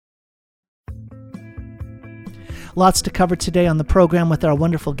Lots to cover today on the program with our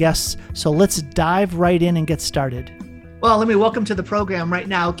wonderful guests. So let's dive right in and get started. Well, let me welcome to the program right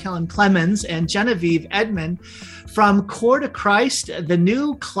now, Kellen Clemens and Genevieve Edmond from Core to Christ, the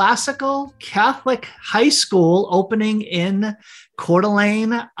new classical Catholic high school opening in Coeur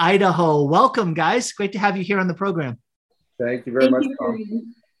d'Alene, Idaho. Welcome, guys. Great to have you here on the program. Thank you very much,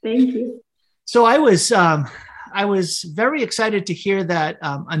 Tom. Thank you. So I was very excited to hear that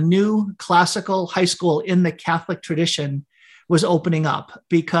a new classical high school in the Catholic tradition was opening up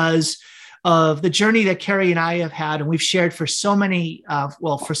because of the journey that Carrie and I have had, and we've shared for so many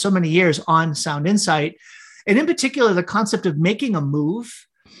years on Sound Insight, and in particular, the concept of making a move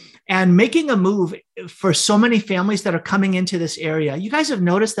for so many families that are coming into this area. You guys have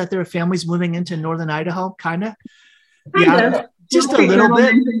noticed that there are families moving into Northern Idaho, kind of? Yeah, just a little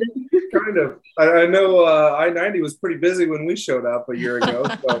bit. Kind of. I know I-90 was pretty busy when we showed up a year ago,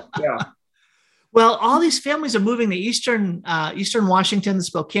 so yeah. Well, all these families are moving to Eastern Washington, the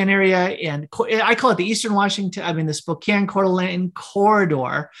Spokane area, and I call it the the Spokane Coeur d'Alene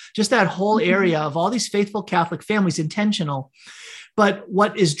corridor, just that whole area of all these faithful Catholic families, intentional. But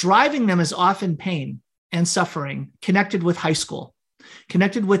what is driving them is often pain and suffering connected with high school,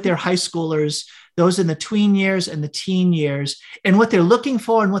 connected with their high schoolers, those in the tween years and the teen years. And what they're looking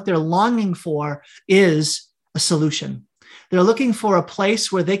for and what they're longing for is a solution. They're looking for a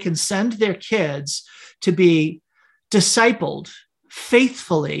place where they can send their kids to be discipled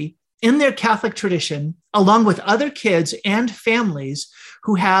faithfully in their Catholic tradition, along with other kids and families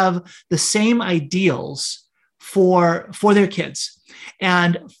who have the same ideals for their kids.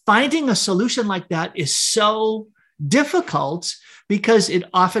 And finding a solution like that is so difficult because it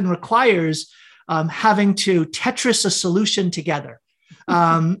often requires having to Tetris a solution together.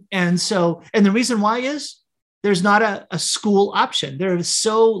 And the reason why is there's not a school option. They're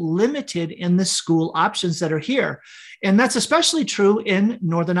so limited in the school options that are here. And that's especially true in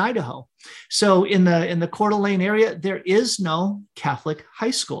Northern Idaho. So in the Coeur d'Alene area, there is no Catholic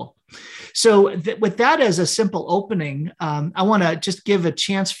high school. So with that as a simple opening, I want to just give a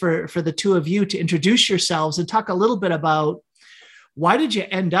chance for the two of you to introduce yourselves and talk a little bit about why did you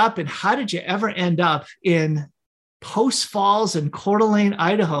end up and how did you ever end up in Post Falls and Coeur d'Alene,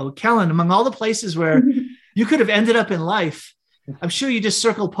 Idaho? Kellen, among all the places where you could have ended up in life, I'm sure you just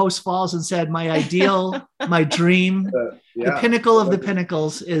circled Post Falls and said, my ideal, my dream, the pinnacle of the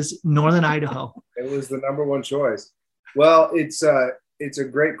pinnacles is Northern Idaho. It was the number one choice. Well, it's a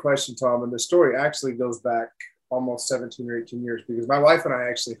great question, Tom. And the story actually goes back almost 17 or 18 years because my wife and I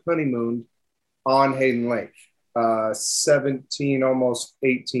actually honeymooned on Hayden Lake 17, almost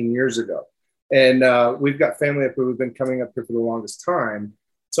 18 years ago. And we've got family up here. We've been coming up here for the longest time.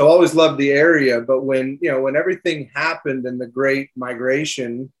 So I always loved the area, but when everything happened and the great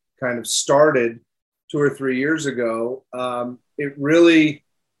migration kind of started 2 or 3 years ago,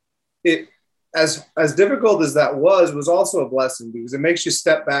 as difficult as that was also a blessing because it makes you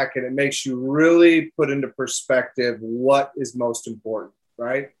step back and it makes you really put into perspective what is most important,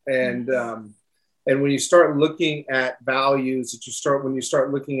 right? And when you start looking at values, when you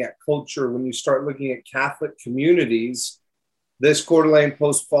start looking at culture, when you start looking at Catholic communities. This Coeur d'Alene,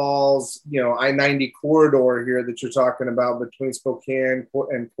 Post Falls, I-90 corridor here that you're talking about between Spokane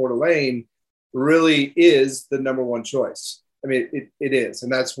and Coeur d'Alene really is the number one choice. I mean, it is.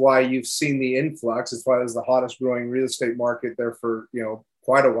 And that's why you've seen the influx. It's why it was the hottest growing real estate market there for,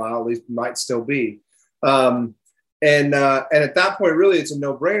 quite a while, at least might still be. And at that point, really, it's a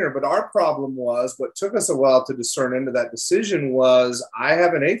no-brainer. But our problem was what took us a while to discern into that decision was I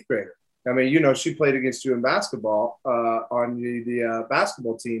have an 8th grader. I mean, she played against you in basketball on the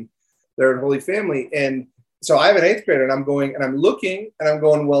basketball team there at Holy Family. And so I have an 8th grader and I'm going and I'm looking and I'm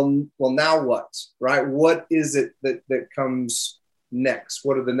going, well, now what, right? What is it that comes next?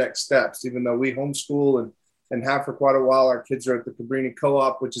 What are the next steps? Even though we homeschool and have for quite a while, our kids are at the Cabrini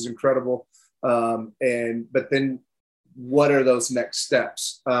Co-op, which is incredible. But then what are those next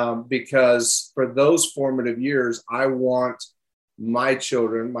steps? Because for those formative years, I want my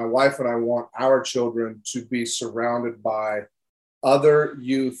children, my wife and I want our children to be surrounded by other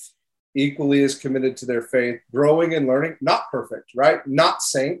youth equally as committed to their faith, growing and learning, not perfect, right? Not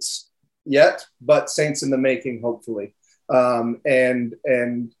saints yet, but saints in the making, hopefully. And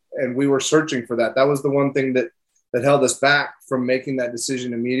we were searching for that. That was the one thing that held us back from making that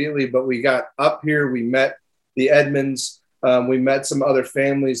decision immediately. But we got up here, we met the Edmonds, we met some other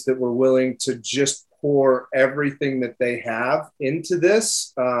families that were willing to just pour everything that they have into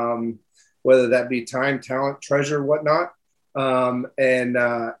this, whether that be time, talent, treasure, whatnot. And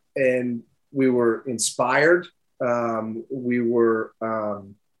we were inspired. I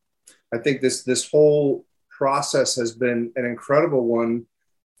think this whole process has been an incredible one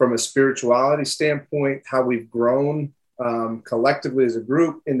from a spirituality standpoint, how we've grown collectively as a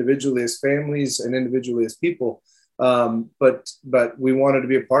group, individually as families, and individually as people. But we wanted to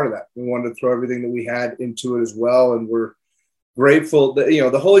be a part of that. We wanted to throw everything that we had into it as well. And we're grateful that,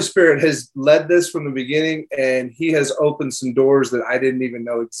 the Holy Spirit has led this from the beginning, and he has opened some doors that I didn't even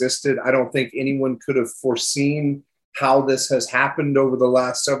know existed. I don't think anyone could have foreseen how this has happened over the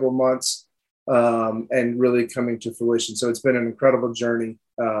last several months, and really coming to fruition. So it's been an incredible journey,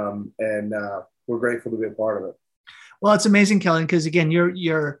 and we're grateful to be a part of it. Well, it's amazing, Kellen, because again,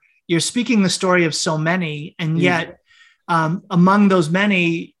 you're speaking the story of so many, and yet among those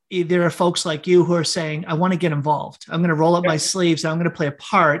many, there are folks like you who are saying, I want to get involved. I'm going to roll up my sleeves. I'm going to play a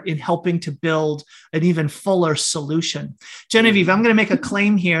part in helping to build an even fuller solution. Genevieve, I'm going to make a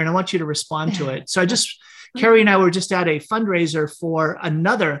claim here, and I want you to respond to it. So Carrie and I were just at a fundraiser for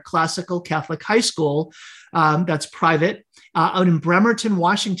another classical Catholic high school that's private out in Bremerton,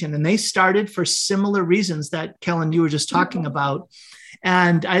 Washington. And they started for similar reasons that Kellen, you were just talking about.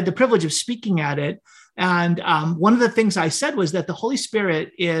 And I had the privilege of speaking at it. And one of the things I said was that the Holy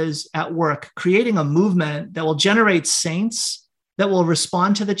Spirit is at work creating a movement that will generate saints that will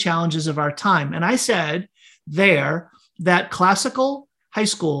respond to the challenges of our time. And I said there that classical high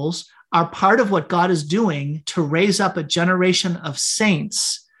schools are part of what God is doing to raise up a generation of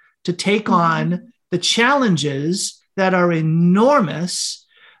saints to take on the challenges that are enormous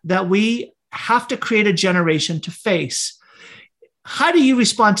that we have to create a generation to face. How do you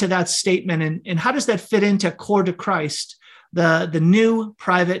respond to that statement, and how does that fit into Core to Christ, the new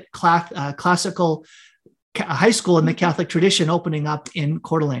private classical high school in the Catholic tradition opening up in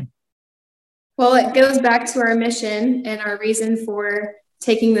Coeur d'Alene? Well, it goes back to our mission and our reason for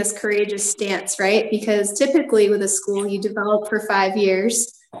taking this courageous stance, right? Because typically with a school, you develop for 5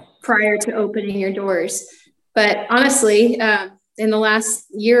 years prior to opening your doors. But honestly, in the last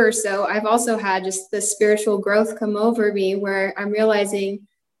year or so, I've also had just the spiritual growth come over me where I'm realizing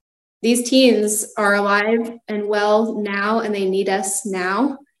these teens are alive and well now, and they need us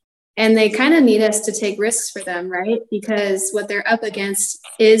now. And they kind of need us to take risks for them, right? Because what they're up against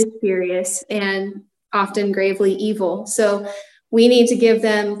is serious and often gravely evil. So we need to give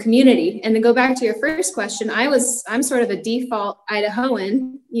them community. And to go back to your first question, I'm sort of a default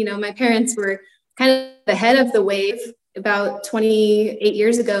Idahoan. My parents were kind of ahead of the wave. About 28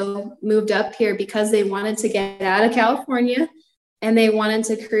 years ago, moved up here because they wanted to get out of California, and they wanted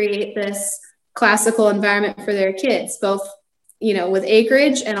to create this classical environment for their kids, both, with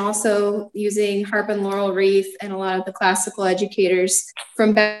acreage and also using Harp and Laurel Wreath and a lot of the classical educators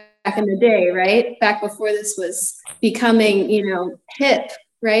from back in the day, right? Back before this was becoming, hip,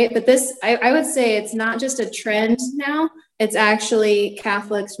 right? But this, I would say it's not just a trend now. It's actually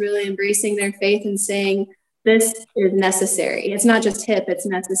Catholics really embracing their faith and saying, this is necessary. It's not just hip, it's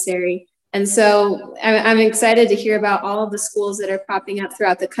necessary. And so I'm excited to hear about all of the schools that are popping up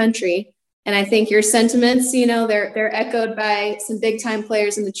throughout the country. And I think your sentiments, they're echoed by some big time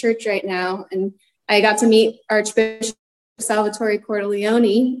players in the church right now. And I got to meet Archbishop Salvatore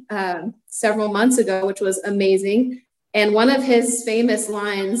Cordileone several months ago, which was amazing. And one of his famous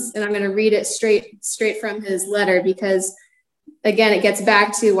lines, and I'm going to read it straight from his letter, because again, it gets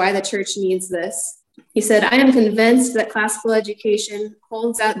back to why the church needs this. He said, I am convinced that classical education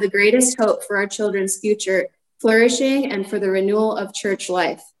holds out the greatest hope for our children's future flourishing and for the renewal of church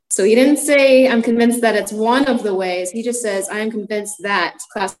life. So he didn't say, I'm convinced that it's one of the ways. He just says, I am convinced that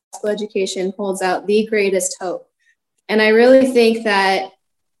classical education holds out the greatest hope. And I really think that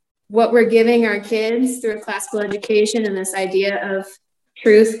what we're giving our kids through classical education and this idea of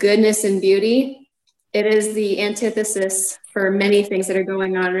truth, goodness, and beauty, it is the antithesis for many things that are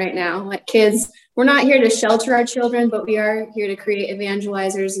going on right now. Like kids, we're not here to shelter our children, but we are here to create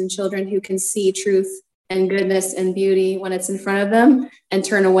evangelizers and children who can see truth and goodness and beauty when it's in front of them and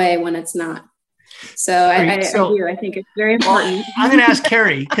turn away when it's not. So I do. I think it's very important. Well, I'm going to ask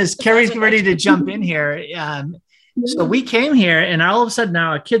Carrie, because Carrie's ready to jump in here. So we came here, and all of a sudden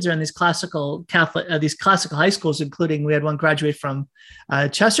now our kids are in these classical high schools, including we had one graduate from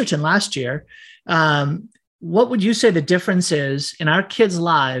Chesterton last year. What would you say the difference is in our kids'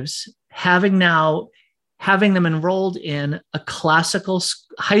 lives having them enrolled in a classical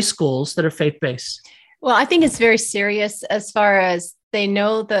high schools that are faith-based? Well, I think it's very serious as far as they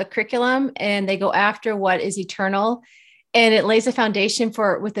know the curriculum and they go after what is eternal, and it lays a foundation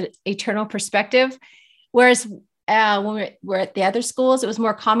with an eternal perspective. Whereas when we're at the other schools, it was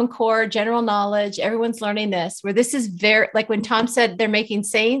more Common Core, general knowledge. Everyone's learning this, where this is very, like when Tom said they're making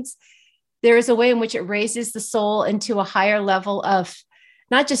saints, there is a way in which it raises the soul into a higher level of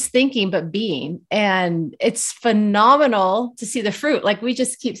not just thinking, but being. And it's phenomenal to see the fruit. Like we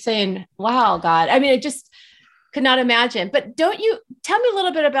just keep saying, wow, God. I mean, I just could not imagine. But don't you tell me a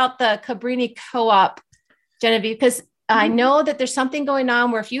little bit about the Cabrini Co-op, Genevieve, because I know that there's something going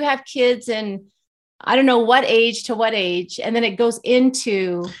on where if you have kids in, I don't know what age to what age, and then it goes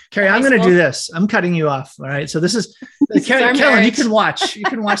into Carrie, I'm going to do this. I'm cutting you off. All right. So this is Kellen, you can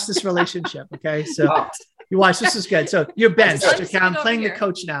watch this relationship. Okay. So you watch, this is good. So you're benched. Okay. I'm playing the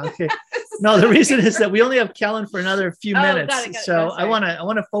coach now. Okay. No, the reason is that we only have Kellen for another few minutes. Got it. So I want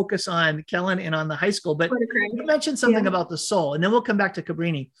to focus on Kellen and on the high school, but you mentioned something about the soul, and then we'll come back to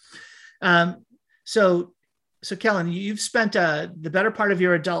Cabrini. So Kellen, you've spent the better part of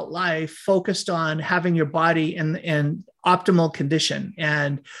your adult life focused on having your body in optimal condition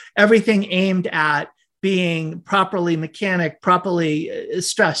and everything aimed at being properly properly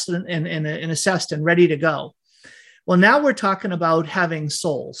stressed and assessed and ready to go. Well, now we're talking about having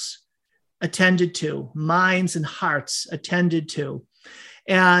souls attended to, minds and hearts attended to.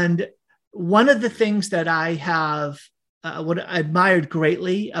 And one of the things that I have what I admired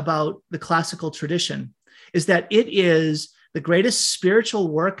greatly about the classical tradition is that it is the greatest spiritual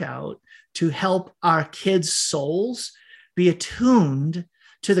workout to help our kids' souls be attuned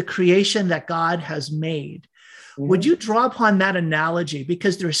to the creation that God has made. Mm-hmm. Would you draw upon that analogy?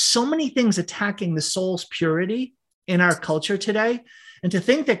 Because there's so many things attacking the soul's purity in our culture today. And to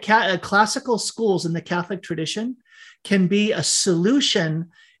think that classical schools in the Catholic tradition can be a solution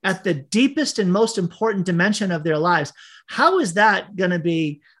at the deepest and most important dimension of their lives, how is that going to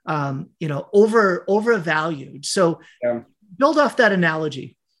be, overvalued? So build off that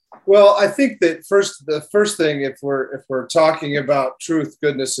analogy. Well, I think that the first thing, if we're talking about truth,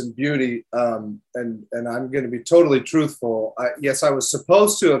 goodness, and beauty, and I'm going to be totally truthful. Yes, I was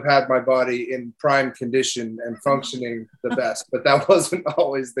supposed to have had my body in prime condition and functioning the best, but that wasn't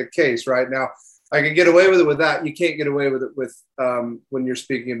always the case. Right now, I can get away with it with that. You can't get away with it with when you're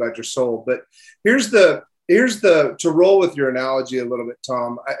speaking about your soul. But here's the to roll with your analogy a little bit,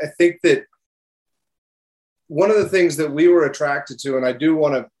 Tom. I think that one of the things that we were attracted to, and I do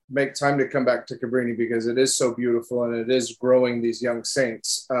want to make time to come back to Cabrini because it is so beautiful and it is growing these young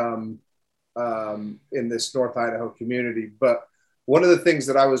saints in this North Idaho community. But one of the things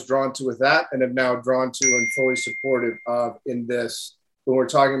that I was drawn to with that and have now drawn to and fully supportive of in this, when we're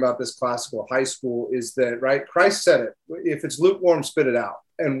talking about this classical high school, is that, right, Christ said it, if it's lukewarm, spit it out.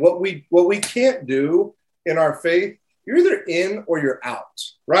 And what we can't do in our faith, you're either in or you're out,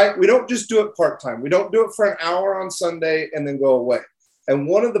 right? We don't just do it part-time. We don't do it for an hour on Sunday and then go away. And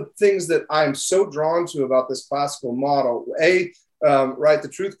one of the things that I'm so drawn to about this classical model, right, the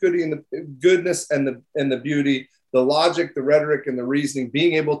truth, goodness, and the beauty, the logic, the rhetoric, and the reasoning,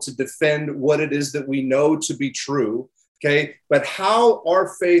 being able to defend what it is that we know to be true, okay? But how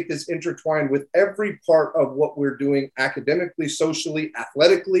our faith is intertwined with every part of what we're doing academically, socially,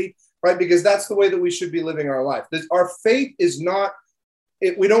 athletically, right? Because that's the way that we should be living our life. Our faith is not,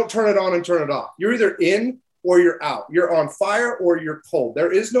 we don't turn it on and turn it off. You're either in or you're out. You're on fire or you're cold.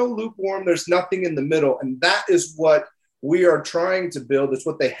 There is no lukewarm. There's nothing in the middle. And that is what we are trying to build. It's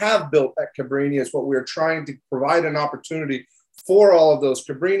what they have built at Cabrini. It's what we're trying to provide an opportunity for all of those.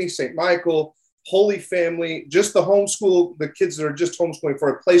 Cabrini, St. Michael, Holy Family, just the homeschool, the kids that are just homeschooling, for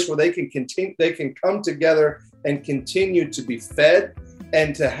a place where they can continue, they can come together and continue to be fed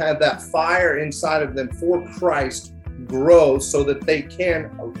and to have that fire inside of them for Christ grow so that they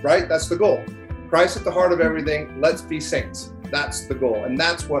can, right? That's the goal. Christ at the heart of everything. Let's be saints. That's the goal. And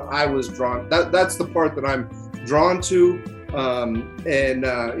that's what I was drawn. That's the part that I'm drawn to.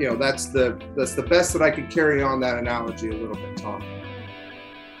 That's the best that I could carry on that analogy a little bit, Tom.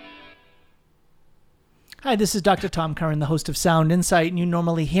 Hi, this is Dr. Tom Curran, the host of Sound Insight, and you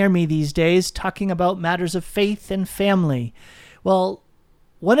normally hear me these days talking about matters of faith and family. Well,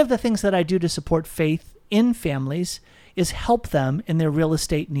 one of the things that I do to support faith in families is help them in their real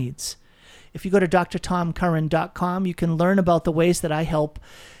estate needs. If you go to drtomcurran.com, you can learn about the ways that I help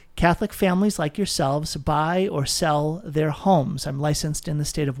Catholic families like yourselves buy or sell their homes. I'm licensed in the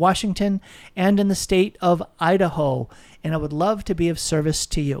state of Washington and in the state of Idaho, and I would love to be of service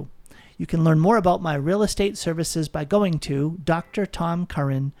to you. You can learn more about my real estate services by going to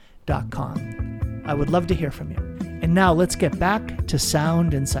drtomcurran.com. I would love to hear from you. And now let's get back to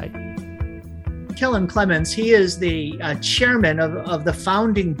Sound Insight. Kellen Clemens, he is the chairman of the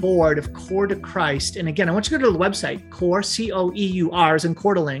founding board of Core to Christ. And again, I want you to go to the website, Core, C-O-E-U-R, as in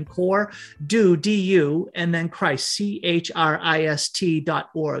Coeur d'Alene, Core, do, D-U, and then Christ, C-H-R-I-S-T.org.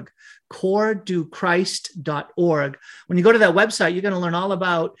 coreduchrist.org. When you go to that website, you're going to learn all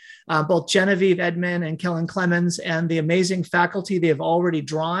about both Genevieve Edmond and Kellen Clemens and the amazing faculty they have already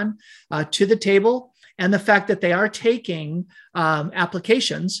drawn to the table, and the fact that they are taking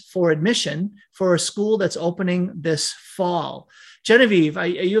applications for admission for a school that's opening this fall. Genevieve,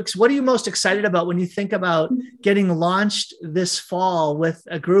 what are you most excited about when you think about getting launched this fall with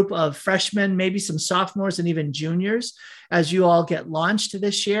a group of freshmen, maybe some sophomores and even juniors, as you all get launched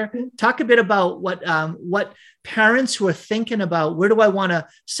this year? Talk a bit about what parents who are thinking about, where do I want to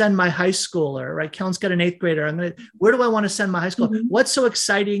send my high schooler, right? Kellen's got an 8th grader. Where do I want to send my high schooler? Mm-hmm. What's so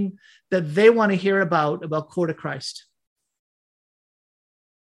exciting that they want to hear about Core to Christ?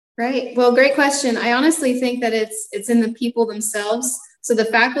 Right. Well, great question. I honestly think that it's in the people themselves. So the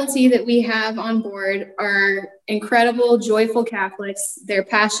faculty that we have on board are incredible, joyful Catholics. They're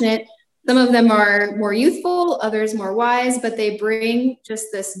passionate. Some of them are more youthful, others more wise, but they bring just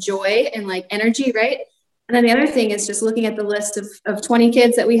this joy and like energy, right? And then the other thing is just looking at the list of 20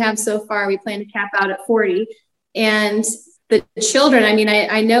 kids that we have so far, we plan to cap out at 40. And the children, I mean,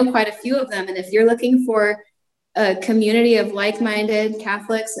 I know quite a few of them. And if you're looking for a community of like-minded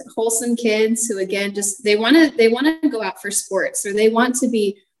Catholics, wholesome kids who, again, just they want to go out for sports, or they want to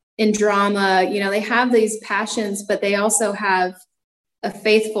be in drama. You know, they have these passions, but they also have a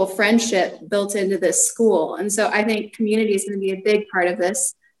faithful friendship built into this school. And so I think community is going to be a big part of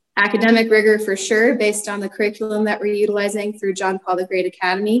this. Academic rigor for sure, based on the curriculum that we're utilizing through John Paul the Great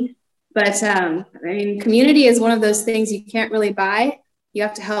Academy. But I mean, community is one of those things you can't really buy. You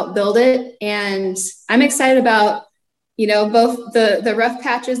have to help build it. And I'm excited about, you know, both the rough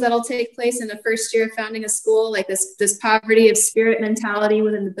patches that'll take place in the first year of founding a school, like this poverty of spirit mentality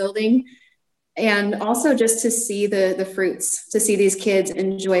within the building. And also just to see the fruits, to see these kids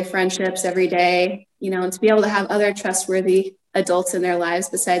enjoy friendships every day, you know, and to be able to have other trustworthy adults in their lives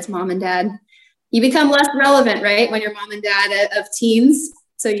besides mom and dad. You become less relevant, right, when you're mom and dad of teens.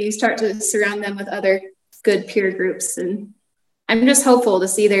 So you start to surround them with other good peer groups. And I'm just hopeful to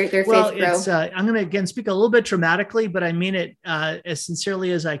see their faith grow. I'm going to, again, speak a little bit dramatically, but I mean it as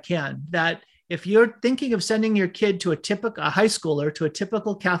sincerely as I can, that if you're thinking of sending your kid to a high schooler to a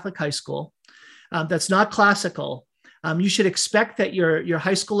typical Catholic high school that's not classical, you should expect that your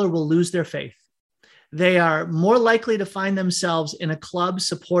high schooler will lose their faith. They are more likely to find themselves in a club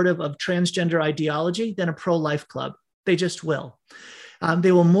supportive of transgender ideology than a pro-life club. They just will.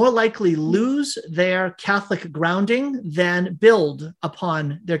 They will more likely lose their Catholic grounding than build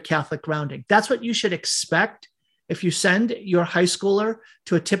upon their Catholic grounding. That's what you should expect if you send your high schooler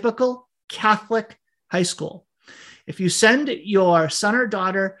to a typical Catholic high school. If you send your son or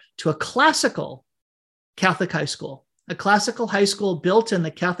daughter to a classical Catholic high school, a classical high school built in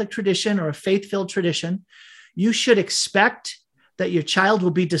the Catholic tradition or a faith-filled tradition, you should expect that your child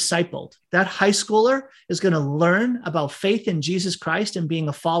will be discipled. That high schooler is going to learn about faith in Jesus Christ and being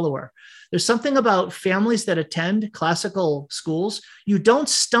a follower. There's something about families that attend classical schools. You don't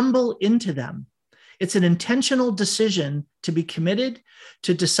stumble into them. It's an intentional decision to be committed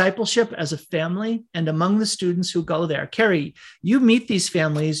to discipleship as a family and among the students who go there. Carrie, you meet these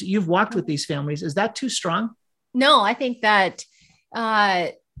families. You've walked with these families. Is that too strong? No, I think that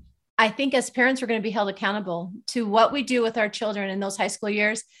I think as parents, we're going to be held accountable to what we do with our children in those high school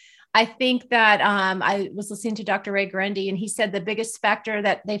years. I think that I was listening to Dr. Ray Grundy, and he said the biggest factor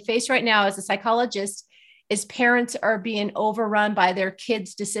that they face right now as a psychologist is parents are being overrun by their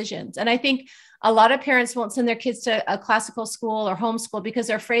kids' decisions. And I think a lot of parents won't send their kids to a classical school or homeschool because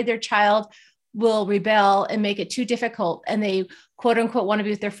they're afraid their child will rebel and make it too difficult. And they, quote unquote, want to be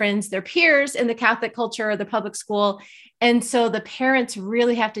with their friends, their peers in the Catholic culture or the public school. And so the parents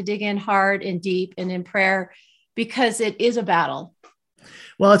really have to dig in hard and deep and in prayer, because it is a battle.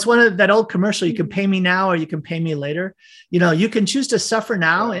 Well, it's one of that old commercial, you can pay me now or you can pay me later. You know, you can choose to suffer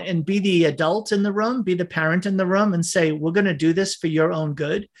now and be the adult in the room, be the parent in the room and say, we're going to do this for your own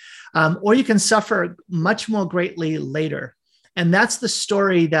good. Or you can suffer much more greatly later. And that's the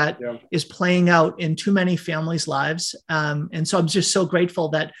story that is playing out in too many families' lives. And so I'm just so grateful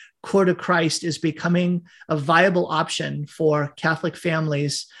that Core to Christ is becoming a viable option for Catholic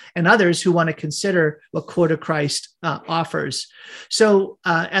families and others who want to consider what Core to Christ offers. So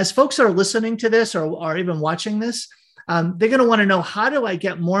as folks are listening to this or even watching this, they're going to want to know, how do I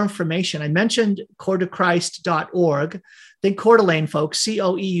get more information? I mentioned coreduchrist.org. Think Coeur d'Alene, folks,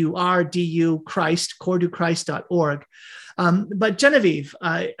 COEURDU Christ, coreduchrist.org. But Genevieve,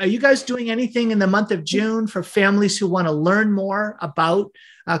 are you guys doing anything in the month of June for families who want to learn more about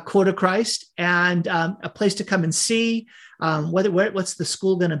Core to Christ and a place to come and see? What's the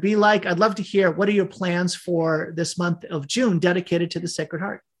school going to be like? I'd love to hear, what are your plans for this month of June dedicated to the Sacred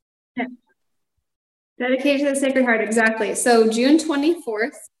Heart? Yeah. Dedicated to the Sacred Heart, exactly. So June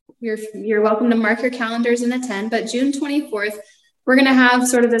 24th, you're welcome to mark your calendars and attend, but June 24th, we're going to have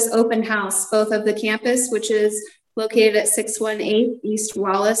sort of this open house, both of the campus, which is located at 618 East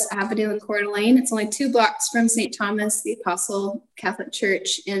Wallace Avenue in Coeur d'Alene. It's only 2 blocks from St. Thomas, the Apostle Catholic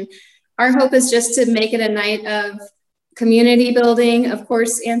Church. And our hope is just to make it a night of community building, of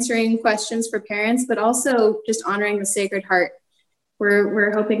course, answering questions for parents, but also just honoring the Sacred Heart.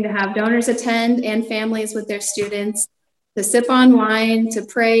 We're hoping to have donors attend and families with their students to sip on wine, to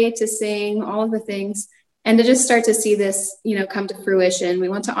pray, to sing, all of the things, and to just start to see this, come to fruition. We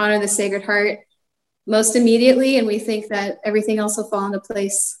want to honor the Sacred Heart most immediately, and we think that everything else will fall into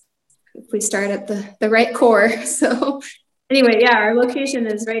place if we start at the right core. So anyway, yeah, our location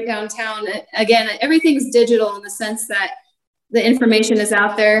is right downtown. Again, everything's digital in the sense that the information is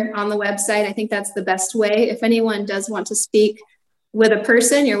out there on the website. I think that's the best way. If anyone does want to speak with a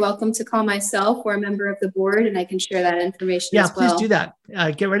person, you're welcome to call myself or a member of the board, and I can share that information as well. Yeah, please do that.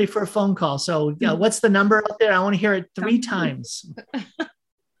 Get ready for a phone call. So what's the number out there? I want to hear it 3 times.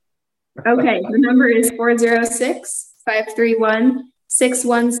 Okay, the number is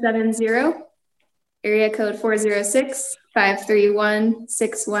 406-531-6170, area code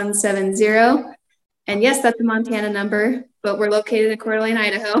 406-531-6170. And yes, that's a Montana number, but we're located in Coeur d'Alene,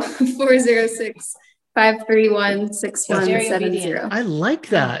 Idaho, 406-531-6170. I like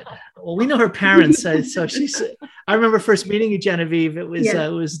that. Well, we know her parents, so she's. I remember first meeting you, Genevieve. It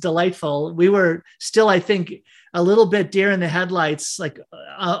was delightful. We were still, I think, a little bit deer in the headlights, like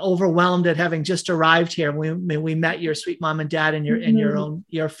overwhelmed at having just arrived here. We met your sweet mom and dad and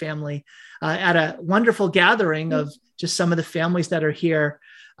your family at a wonderful gathering of just some of the families that are here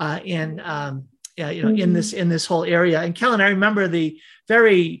in this whole area. And Kellen, I remember the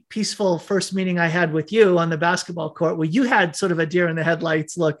very peaceful first meeting I had with you on the basketball court, where you had sort of a deer in the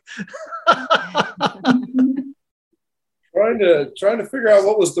headlights look. Trying to figure out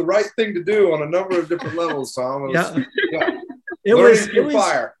what was the right thing to do on a number of different levels, Tom. It was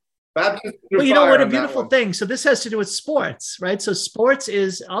fire. Well, you know what a beautiful thing. So this has to do with sports, right? So sports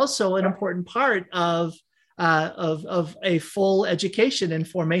is also an important part of a full education and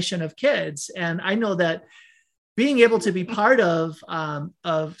formation of kids. And I know that being able to be part of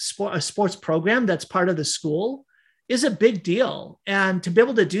a sports program that's part of the school is a big deal. And to be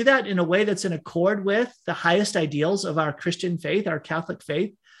able to do that in a way that's in accord with the highest ideals of our Christian faith, our Catholic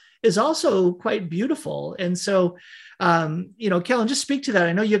faith, is also quite beautiful. And so, Kellen, just speak to that.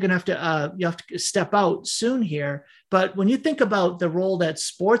 I know you're going to have to step out soon here, but when you think about the role that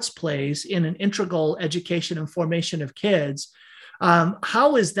sports plays in an integral education and formation of kids,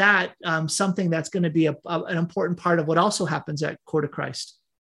 how is that something that's going to be an important part of what also happens at Court of Christ?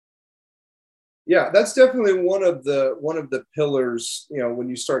 Yeah, that's definitely one of the pillars. When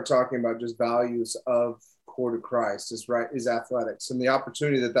you start talking about just values of Court of Christ, is athletics, and the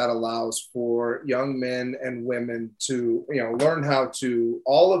opportunity that allows for young men and women to learn how to,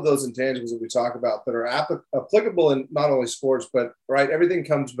 all of those intangibles that we talk about that are applicable in not only sports, but everything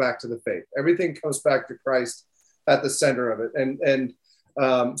comes back to the faith. Everything comes back to Christ at the center of it. And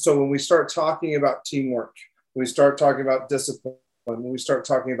so when we start talking about teamwork, when we start talking about discipline, when we start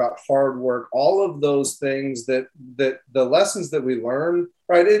talking about hard work, all of those things that the lessons that we learn,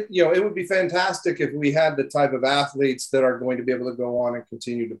 it would be fantastic if we had the type of athletes that are going to be able to go on and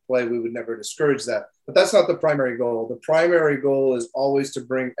continue to play. We would never discourage that, but that's not the primary goal. The primary goal is always to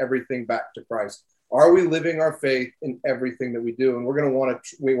bring everything back to Christ. Are we living our faith in everything that we do? And we're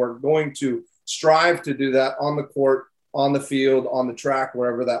going to strive to do that on the court, on the field, on the track,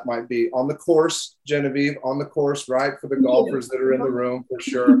 wherever that might be, on the course, Genevieve, on the course, right? For the golfers that are in the room, for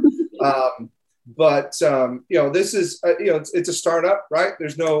sure. This is, it's a startup, right?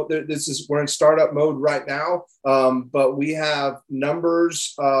 We're in startup mode right now. But we have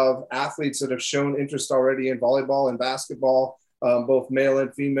numbers of athletes that have shown interest already in volleyball and basketball, both male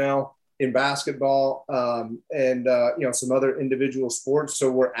and female in basketball, and some other individual sports. So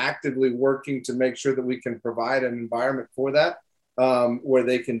we're actively working to make sure that we can provide an environment for that, where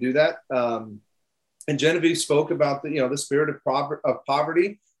they can do that. And Genevieve spoke about the spirit of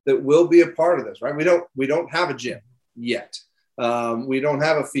poverty that will be a part of this, right? We don't have a gym yet. We don't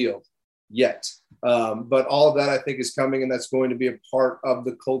have a field yet. But all of that, I think, is coming, and that's going to be a part of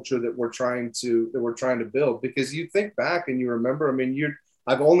the culture that we're trying to build. Because you think back and you remember,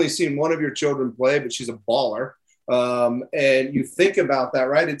 I've only seen one of your children play, but she's a baller. And you think about that,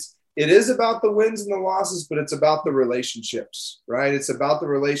 right? It is about the wins and the losses, but it's about the relationships, right? It's about the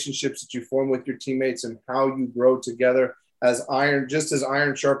relationships that you form with your teammates and how you grow together just as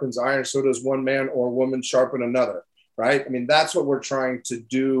iron sharpens iron, so does one man or woman sharpen another, right? I mean, that's what we're trying to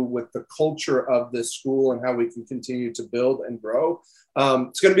do with the culture of this school and how we can continue to build and grow.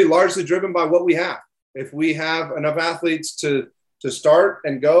 It's going to be largely driven by what we have. If we have enough athletes to start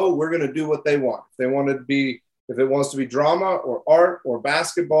and go, we're going to do what they want. If it wants to be drama or art or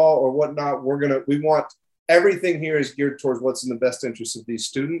basketball or whatnot, we want everything here is geared towards what's in the best interest of these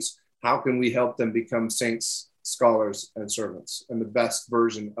students. How can we help them become saints, scholars, and servants, and the best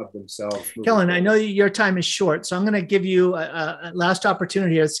version of themselves? Kellen, I know your time is short, so I'm going to give you a last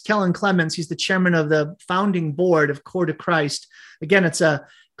opportunity. It's Kellen Clemens. He's the chairman of the founding board of Core to Christ. Again, it's a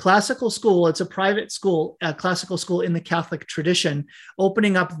classical school. It's a private school, a classical school in the Catholic tradition,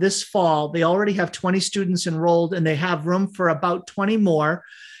 opening up this fall. They already have 20 students enrolled, and they have room for about 20 more.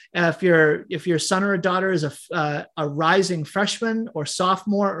 If your son or a daughter is a rising freshman or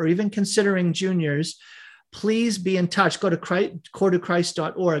sophomore, or even considering juniors, please be in touch. Go to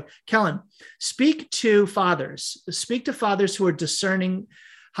coretochrist.org. Kellen, speak to fathers who are discerning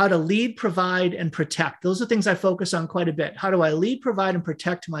how to lead, provide, and protect. Those are things I focus on quite a bit. How do I lead, provide, and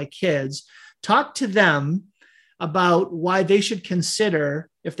protect my kids? Talk to them about why they should consider,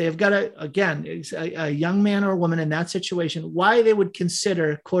 if they've got a young man or a woman in that situation, why they would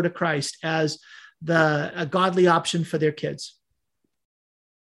consider Core to Christ as a godly option for their kids.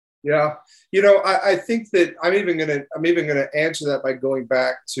 Yeah, I think that I'm even gonna answer that by going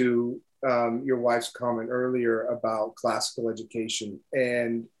back to your wife's comment earlier about classical education,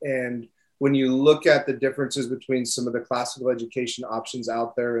 and when you look at the differences between some of the classical education options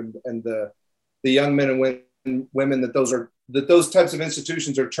out there and the young men and women that those types of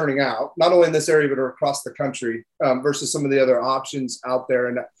institutions are turning out, not only in this area but across the country, versus some of the other options out there.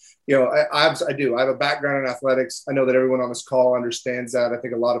 And I have a background in athletics. I know that everyone on this call understands that. I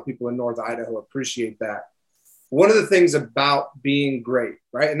think a lot of people in North Idaho appreciate that. One of the things about being great,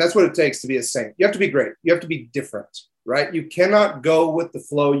 right? And that's what it takes to be a saint. You have to be great. You have to be different, right? You cannot go with the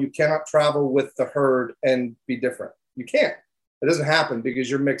flow. You cannot travel with the herd and be different. You can't. It doesn't happen because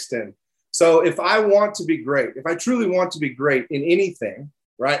you're mixed in. So if I want to be great, if I truly want to be great in anything,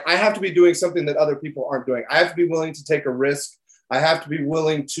 right, I have to be doing something that other people aren't doing. I have to be willing to take a risk. I have to be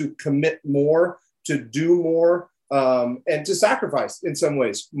willing to commit more, to do more, and to sacrifice in some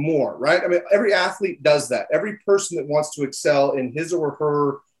ways more, right? I mean, every athlete does that. Every person that wants to excel in his or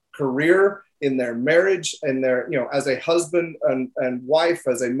her career, in their marriage, and their, as a husband and wife,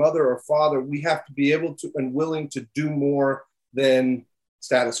 as a mother or father, we have to be able to and willing to do more than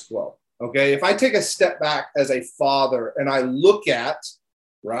status quo. Okay. If I take a step back as a father and I look at,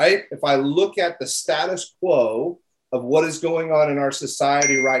 right, if I look at the status quo of what is going on in our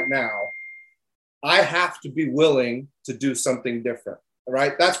society right now, I have to be willing to do something different,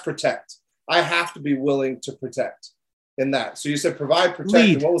 right? That's protect. I have to be willing to protect in that. So you said provide, protect.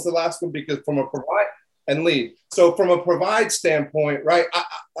 Lead. And what was the last one? Because from a provide and lead. So from a provide standpoint, right,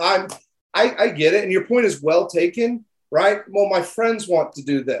 I get it. And your point is well taken, right? Well, my friends want to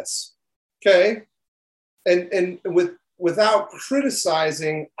do this. Okay. And without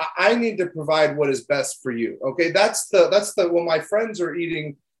criticizing, I need to provide what is best for you. Okay. That's the when my friends are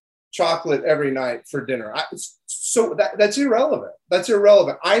eating chocolate every night for dinner. So that's irrelevant. That's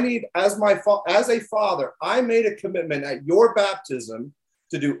irrelevant. I need, as a father, I made a commitment at your baptism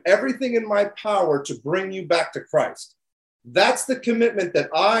to do everything in my power to bring you back to Christ. That's the commitment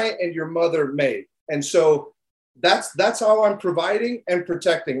that I and your mother made. And so that's how I'm providing and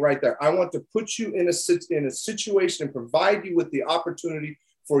protecting right there. I want to put you in a situation and provide you with the opportunity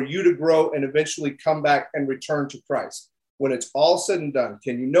for you to grow and eventually come back and return to Christ. When it's all said and done,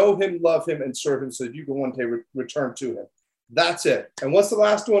 can you know him, love him, and serve him so that you can one day return to him? That's it. And what's the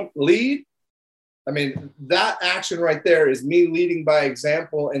last one? Lead. I mean, that action right there is me leading by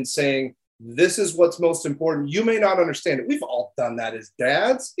example and saying, this is what's most important. You may not understand it. We've all done that as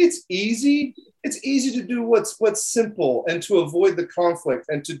dads. It's easy. It's easy to do what's simple and to avoid the conflict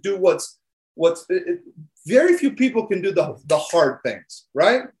and to do very few people can do the hard things,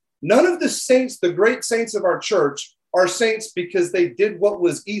 right? None of the saints, the great saints of our church, are saints because they did what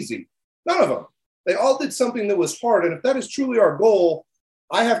was easy. None of them. They all did something that was hard. And if that is truly our goal,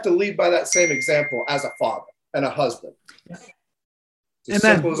 I have to lead by that same example as a father and a husband.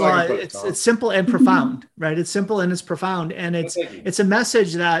 Amen. It's simple and profound, right? It's simple and it's profound. And it's a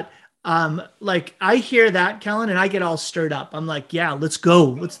message that like I hear that, Kellen, and I get all stirred up. I'm like, yeah, let's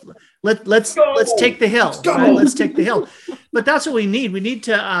go. Let's take the hill. Right? Let's take the hill. But that's what we need. We need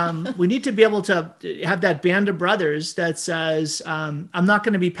to be able to have that band of brothers that says, I'm not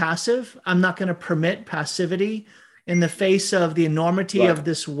going to be passive. I'm not going to permit passivity in the face of the enormity of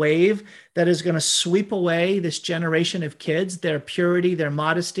this wave that is going to sweep away this generation of kids, their purity, their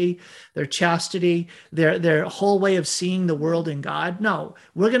modesty, their chastity, their whole way of seeing the world and God. No,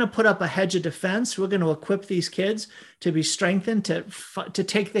 we're going to put up a hedge of defense. We're going to equip these kids to be strengthened, to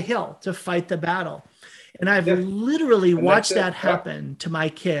take the hill, to fight the battle. And I've literally watched that happen to my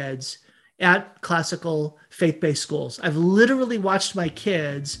kids at classical faith-based schools. I've literally watched my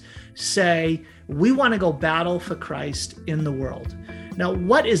kids say, we want to go battle for Christ in the world. Now,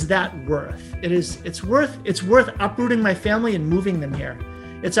 what is that worth? It's worth uprooting my family and moving them here.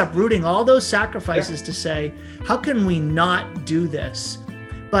 It's uprooting all those sacrifices to say, how can we not do this?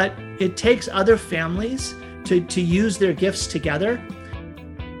 But it takes other families to use their gifts together.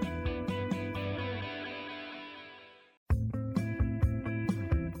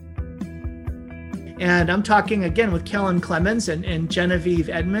 And I'm talking again with Kellen Clemens and Genevieve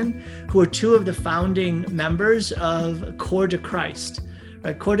Edmond, who are two of the founding members of Core to Christ.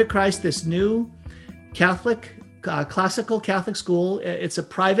 Right? Core to Christ, this new Catholic, classical Catholic school. It's a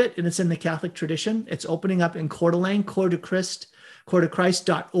private and it's in the Catholic tradition. It's opening up in Coeur d'Alene.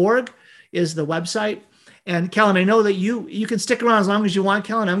 CoreToChrist.org is the website. And Kellen, I know that you can stick around as long as you want,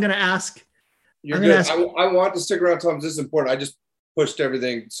 Kellen. I'm going to ask. You're good. I want to stick around, Tom. This is important. I just pushed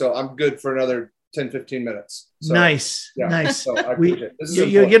everything. So I'm good for another 10, 15 minutes. So, nice. So I appreciate it.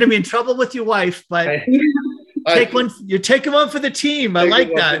 You're going to be in trouble with your wife, but you're taking one for the team. I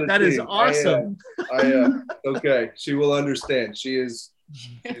like that. That is awesome. Okay. She will understand. She's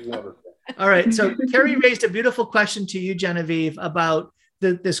wonderful. All right. So Carrie raised a beautiful question to you, Genevieve, about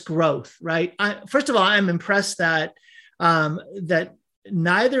this growth, right? First of all, I'm impressed that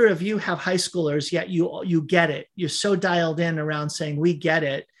neither of you have high schoolers, yet you get it. You're so dialed in around saying, we get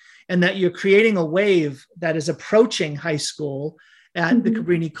it. And that you're creating a wave that is approaching high school at the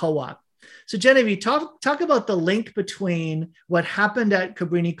Cabrini Co-op. So Genevieve, talk about the link between what happened at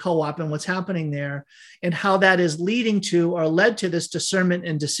Cabrini Co-op and what's happening there, and how that is leading to or led to this discernment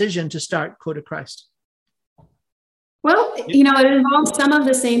and decision to start Core to Christ. Well, it involves some of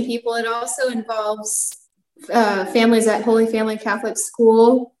the same people. It also involves families at Holy Family Catholic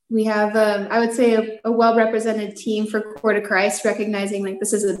School. We have, I would say, a well-represented team for Core to Christ, recognizing like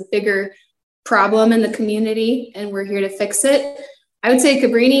this is a bigger problem in the community and we're here to fix it. I would say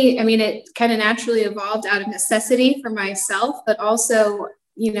Cabrini, it kind of naturally evolved out of necessity for myself, but also,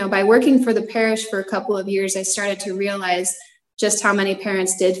 by working for the parish for a couple of years, I started to realize just how many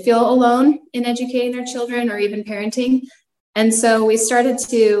parents did feel alone in educating their children or even parenting. And so we started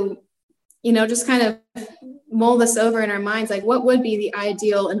to, just kind of mull this over in our minds, like what would be the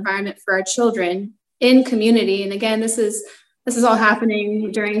ideal environment for our children in community. And again, this is all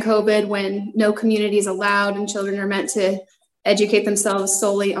happening during COVID when no community is allowed and children are meant to educate themselves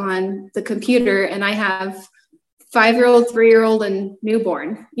solely on the computer. And I have 5-year-old, 3-year-old, and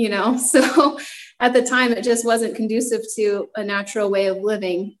newborn, so at the time it just wasn't conducive to a natural way of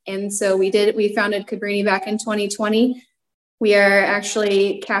living. And so we founded Cabrini back in 2020. We are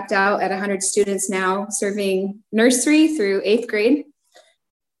actually capped out at 100 students now, serving nursery through 8th grade.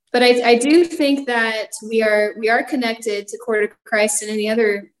 But I do think that we are connected to Core to Christ and any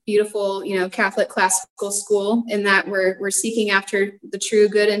other beautiful, Catholic classical school, in that we're seeking after the true,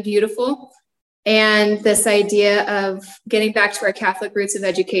 good, and beautiful. And this idea of getting back to our Catholic roots of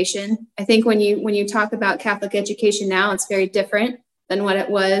education. I think when you talk about Catholic education now, it's very different than what it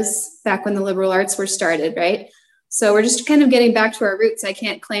was back when the liberal arts were started, right? So we're just kind of getting back to our roots. I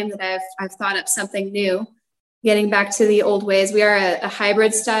can't claim that I've thought up something new. Getting back to the old ways. We are a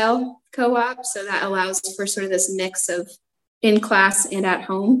hybrid style co-op, so that allows for sort of this mix of in class and at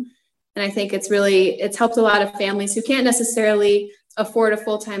home. And I think it's helped a lot of families who can't necessarily afford a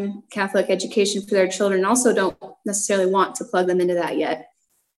full-time Catholic education for their children, also don't necessarily want to plug them into that yet.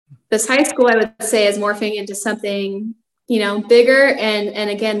 This high school, I would say, is morphing into something, bigger and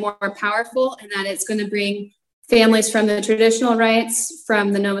again, more powerful, and that it's going to bring families from the traditional rites,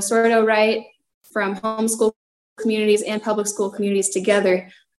 from the Novus Ordo rite, from homeschool communities and public school communities together,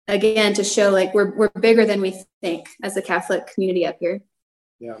 again, to show like we're bigger than we think as a Catholic community up here.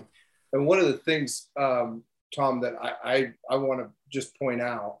 Yeah. And one of the things, Tom, that I want to just point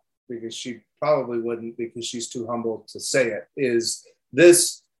out, because she probably wouldn't because she's too humble to say it, is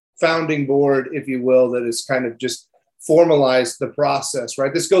this founding board, if you will, that is kind of just formalized the process,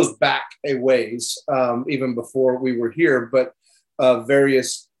 right? This goes back a ways, even before we were here, but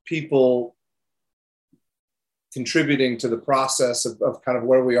various people contributing to the process of kind of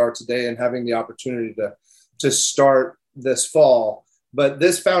where we are today and having the opportunity to start this fall. But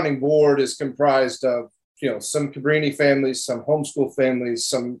this founding board is comprised of, some Cabrini families, some homeschool families,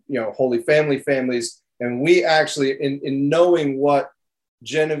 some, Holy Family families, And we actually, in knowing what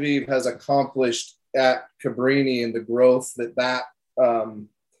Genevieve has accomplished at Cabrini and the growth that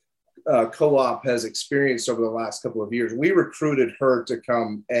co-op has experienced over the last couple of years, we recruited her to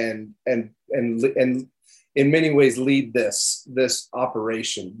come and in many ways lead this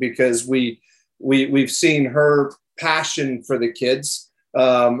operation, because we've seen her passion for the kids,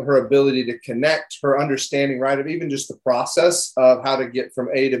 her ability to connect, her understanding, right, of even just the process of how to get from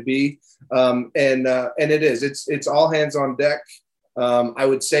A to B. And it's all hands on deck. I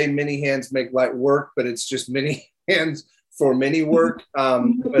would say many hands make light work, but it's just many hands for many work.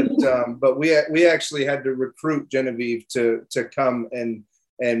 But we actually had to recruit Genevieve to come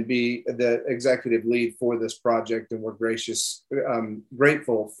and be the executive lead for this project. And we're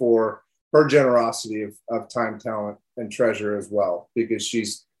grateful for her generosity of time, talent, and treasure as well, because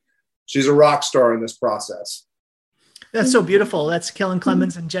she's a rock star in this process. That's so beautiful. That's Kellen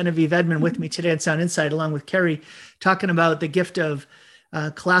Clemens and Genevieve Edmond with me today at Sound Insight, along with Carrie, talking about the gift of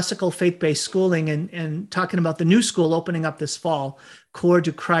classical faith-based schooling and talking about the new school opening up this fall, Coeur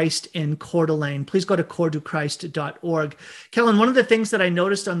du Christ in Coeur d'Alene. Please go to coeurdochrist.org. Kellen, one of the things that I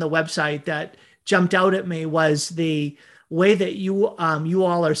noticed on the website that jumped out at me was the way that you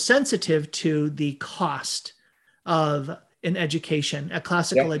all are sensitive to the cost of an education, a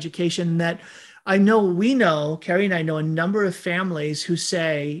classical education. That we know, Carrie and I know a number of families who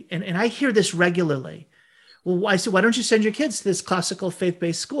say, and I hear this regularly, well, I said, why don't you send your kids to this classical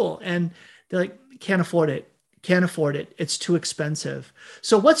faith-based school? And they're like, can't afford it. It's too expensive.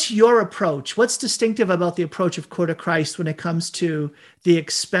 So what's your approach? What's distinctive about the approach of Coeur du Christ when it comes to the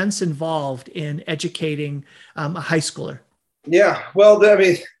expense involved in educating a high schooler? Yeah, well, I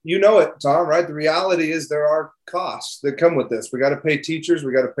mean, you know it, Tom, right? The reality is there are costs that come with this. We got to pay teachers.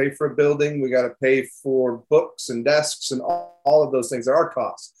 We got to pay for a building. We got to pay for books and desks and all of those things. There are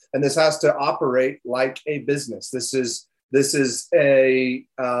costs. And this has to operate like a business. This needs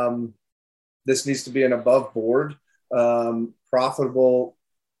to be an above board, profitable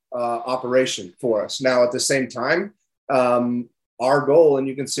operation for us. Now, at the same time, our goal, and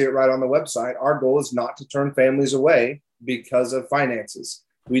you can see it right on the website, our goal is not to turn families away because of finances.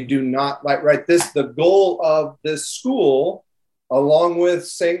 We do not the goal of this school, along with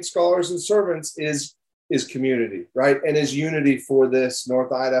saints, scholars, and servants, is community, right? And is unity for this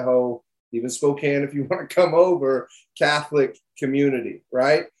North Idaho, even Spokane, if you want to come over, Catholic community,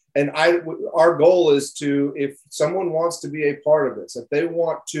 right? And our goal is to, if someone wants to be a part of this, if they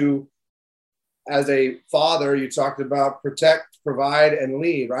want to, as a father, you talked about protect, provide, and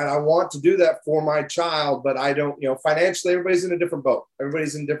lead, right? I want to do that for my child, but I don't, financially, everybody's in a different boat.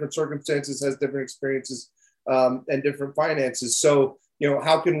 Everybody's in different circumstances, has different experiences, and different finances. So,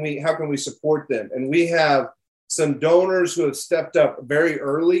 how can we support them? And we have some donors who have stepped up very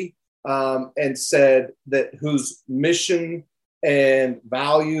early and said that whose mission and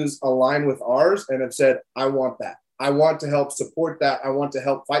values align with ours, and have said, I want that. I want to help support that. I want to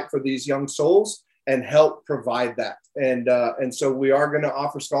help fight for these young souls and help provide that. And so we are going to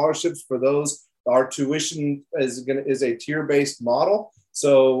offer scholarships for those. Our tuition is a tier-based model.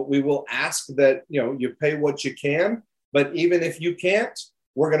 So we will ask that, you pay what you can, but even if you can't,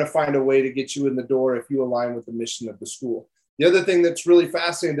 we're going to find a way to get you in the door if you align with the mission of the school. The other thing that's really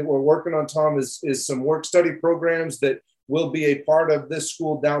fascinating that we're working on, Tom, is some work study programs that will be a part of this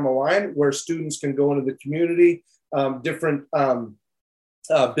school down the line, where students can go into the community. Different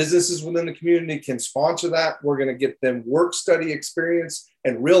businesses within the community can sponsor that. We're going to get them work study experience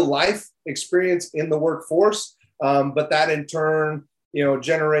and real life experience in the workforce. But that in turn,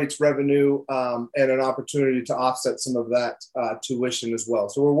 generates revenue and an opportunity to offset some of that tuition as well.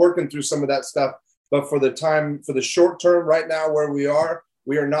 So we're working through some of that stuff. But for the short term right now where we are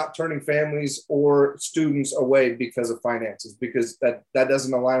not turning families or students away because of finances, because that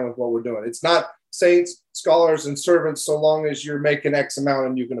doesn't align with what we're doing. It's not saints, scholars, and servants so long as you're making X amount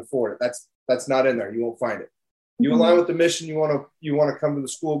and you can afford it. That's not in there. You won't find it. You align with the mission. You want to come to the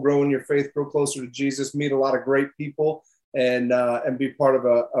school, grow in your faith, grow closer to Jesus, meet a lot of great people, and be part of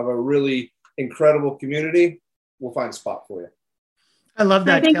a really incredible community. We'll find a spot for you. I love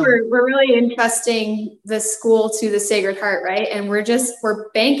that. I think we're really entrusting the school to the Sacred Heart, right? And we're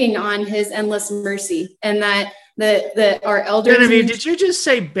banking on His endless mercy, and that our elders. Genevieve, did you just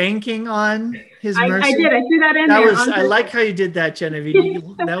say banking on His mercy? I did. I threw that in there. I like how you did that, Genevieve.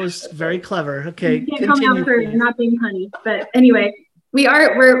 That was very clever. Okay, you can't come out for not being punny, but anyway,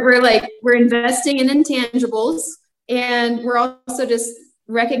 we're investing in intangibles, and we're also just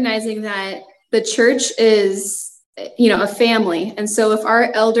recognizing that the church is, a family. And so if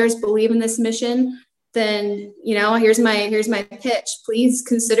our elders believe in this mission, then, here's my pitch. Please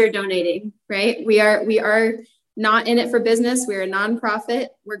consider donating, right? We are not in it for business. We're a nonprofit.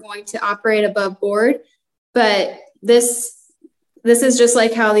 We're going to operate above board, but this is just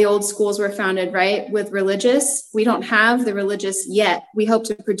like how the old schools were founded, right? With religious, we don't have the religious yet. We hope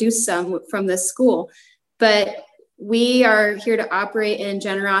to produce some from this school, but we are here to operate in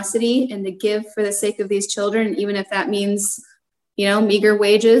generosity and to give for the sake of these children, even if that means, meager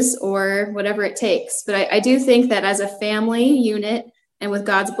wages or whatever it takes. But I do think that as a family unit and with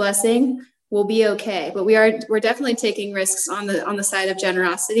God's blessing, we'll be okay. But we're definitely taking risks on the side of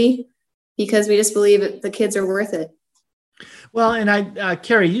generosity because we just believe the kids are worth it. Well, and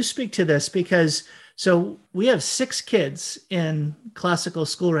Carrie, you speak to this because so we have 6 kids in classical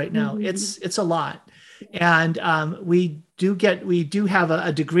school right now. Mm-hmm. It's a lot. And we do have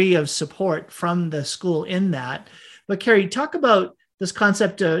a degree of support from the school in that. But Carrie, talk about this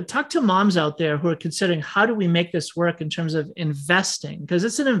concept. Talk to moms out there who are considering how do we make this work in terms of investing? Because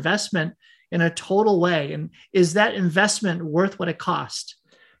it's an investment in a total way. And is that investment worth what it cost?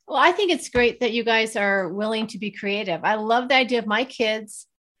 Well, I think it's great that you guys are willing to be creative. I love the idea of my kids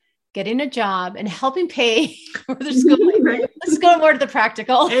getting a job and helping pay for their schooling. Let's go more to the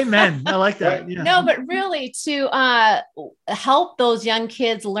practical. Amen. I like that. Yeah. No, but really to help those young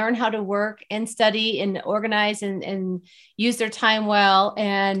kids learn how to work and study and organize and use their time well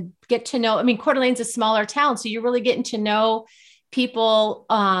and get to know, Coeur d'Alene's a smaller town, so you're really getting to know people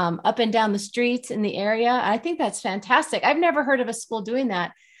up and down the streets in the area. I think that's fantastic. I've never heard of a school doing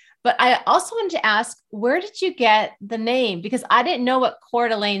that. But I also wanted to ask, where did you get the name? Because I didn't know what Coeur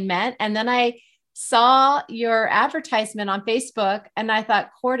d'Alene meant. And then I saw your advertisement on Facebook and I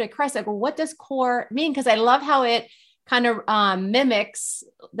thought, Coeur de Christ. I go, what does Coeur mean? Because I love how it kind of mimics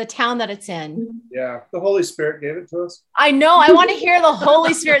the town that it's in. Yeah, the Holy Spirit gave it to us. I know. I want to hear the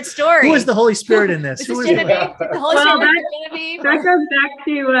Holy Spirit story. Who is the Holy Spirit in this? That goes back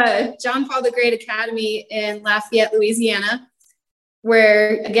to John Paul the Great Academy in Lafayette, Louisiana,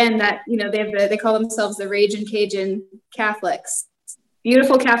 where again they call themselves the Ragin' Cajun Catholics.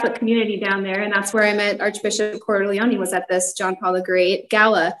 Beautiful Catholic community down there, and that's where I met Archbishop Cordileone. Was at this John Paul the Great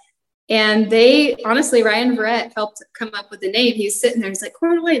gala. And they, honestly, Ryan Verrett helped come up with the name. He's sitting there, he's like,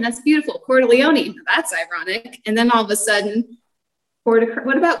 Coeur d'Alene, that's beautiful. Cordileone, that's ironic. And then all of a sudden, what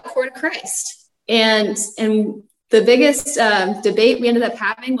about Coeur de Christ? And the biggest debate we ended up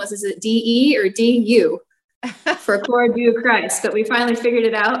having was, is it DE or DU for Coeur de Christ? But we finally figured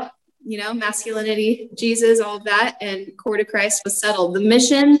it out, masculinity, Jesus, all of that, and Coeur de Christ was settled. The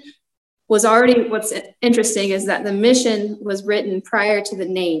mission was already, what's interesting is that the mission was written prior to the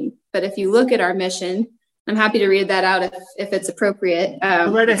name. But if you look at our mission, I'm happy to read that out if it's appropriate.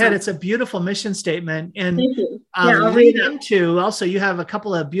 Right ahead. It's a beautiful mission statement. And read into also, you have a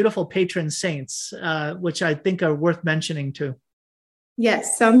couple of beautiful patron saints, which I think are worth mentioning too.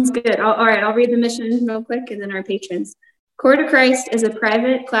 Yes, sounds good. All right, I'll read the mission real quick and then our patrons. Coeur de Christ is a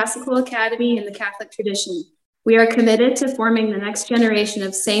private classical academy in the Catholic tradition. We are committed to forming the next generation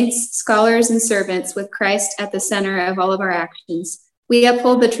of saints, scholars, and servants with Christ at the center of all of our actions. We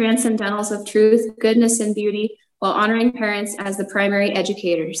uphold the transcendentals of truth, goodness, and beauty while honoring parents as the primary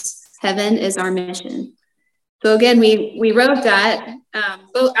educators. Heaven is our mission. So again, we wrote that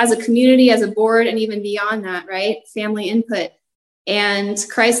both as a community, as a board, and even beyond that, right? Family input and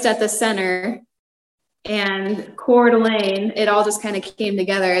Christ at the center and Coeur d'Alene, it all just kind of came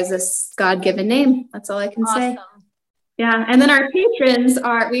together as this God-given name. That's all I can say. Yeah. And then our patrons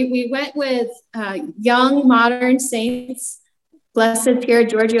are, we went with young modern saints, Blessed Pier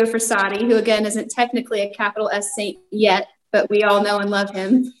Giorgio Frassati, who again isn't technically a capital S saint yet, but we all know and love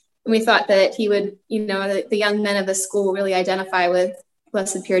him. And we thought that he would, the young men of the school really identify with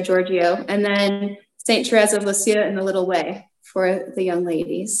Blessed Pier Giorgio. And then Saint Therese of Lisieux and the Little Way for the young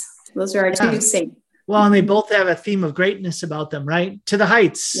ladies. Those are our two saints. Well, and they both have a theme of greatness about them, right? To the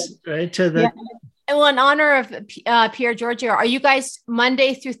heights, right? To the. Yeah. And well, in honor of Pier Giorgio, are you guys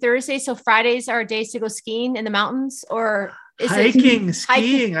Monday through Thursday? So Fridays are days to go skiing in the mountains, or is hiking,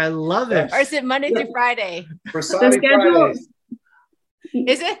 skiing? I love it. Or is it Monday through Friday? Friday Fridays.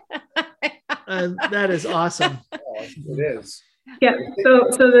 Is it? That is awesome. It is. Yeah. So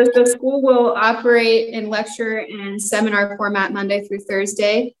the school will operate in lecture and seminar format Monday through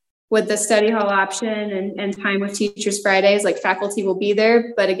Thursday, with the study hall option and time with teachers Fridays. Like faculty will be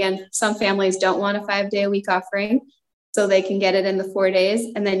there, but again, some families don't want a 5-day-a-week offering, so they can get it in the 4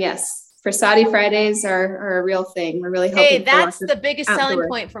 days. And then yes, Frassati Fridays are a real thing. We're really hoping. Hey, that's the biggest selling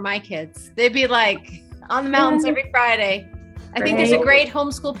point for my kids. They'd be like on the mountains every Friday. I think there's a great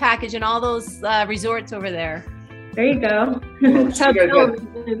homeschool package in all those resorts over there. There you go. Well,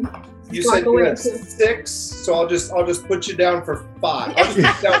 You said you had 6, so I'll just put you down for 5. I'll just put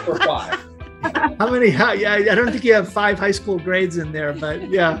you down for 5. How many? Yeah, I don't think you have 5 high school grades in there, but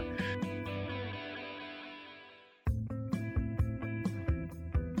yeah.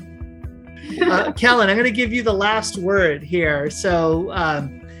 Kellen, I'm going to give you the last word here. So,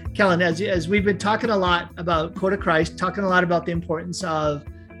 Kellen, as we've been talking a lot about Court of Christ, talking a lot about the importance of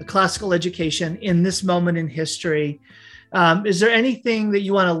the classical education in this moment in history, is there anything that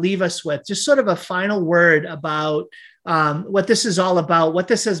you want to leave us with? Just sort of a final word about what this is all about, what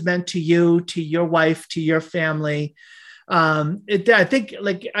this has meant to you, to your wife, to your family. I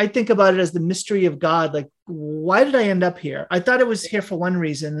think about it as the mystery of God. Like, why did I end up here? I thought I was here for one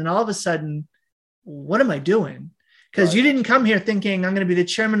reason, and all of a sudden, what am I doing? Because you didn't come here thinking I'm going to be the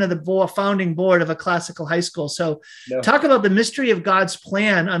chairman of the founding board of a classical high school. So talk about the mystery of God's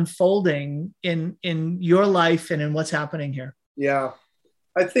plan unfolding in your life and in what's happening here. Yeah,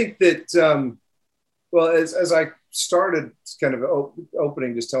 I think that, as I started kind of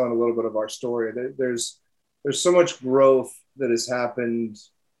opening, just telling a little bit of our story, there's so much growth that has happened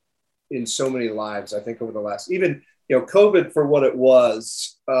in so many lives. I think over the last, even, COVID for what it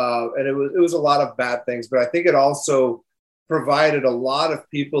was, and it was a lot of bad things, but I think it also provided a lot of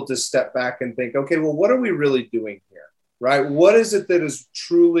people to step back and think, okay, well, what are we really doing here, right? What is it that is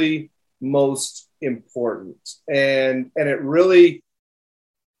truly most important? And it really,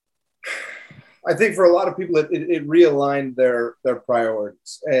 I think for a lot of people, it realigned their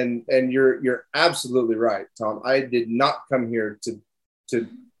priorities. And you're absolutely right, Tom. I did not come here to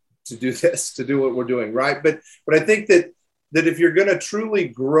do this, to do what we're doing, right? But I think that if you're going to truly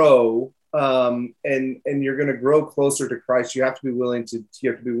grow, and you're going to grow closer to Christ, you have to be willing to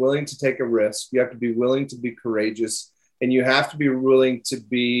take a risk. You have to be willing to be courageous, and you have to be willing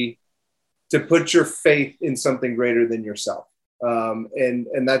to put your faith in something greater than yourself. And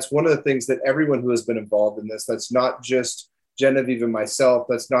that's one of the things that everyone who has been involved in this, that's not just Genevieve and myself,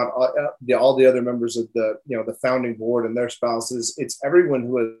 that's not all the other members of the founding board and their spouses. It's everyone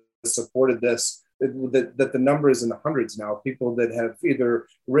who has supported this, that the number is in the hundreds now, people that have either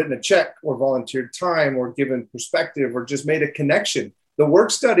written a check or volunteered time or given perspective or just made a connection. The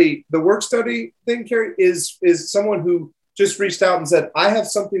work study thing, Carrie, is someone who just reached out and said, I have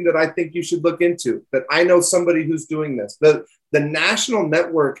something that I think you should look into, that I know somebody who's doing this. The national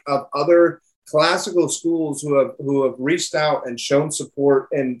network of other classical schools who have reached out and shown support.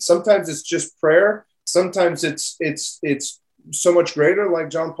 And sometimes it's just prayer. Sometimes it's so much greater,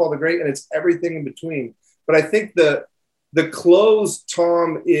 like John Paul the Great, and it's everything in between. But I think the close,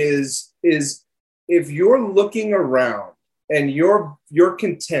 Tom, is if you're looking around and you're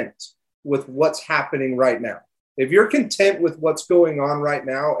content with what's happening right now, if you're content with what's going on right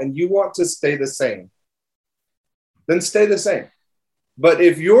now and you want to stay the same, then stay the same. But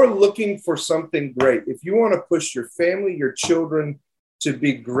if you're looking for something great, if you want to push your family, your children to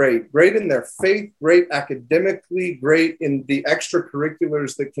be great in their faith, great academically, great in the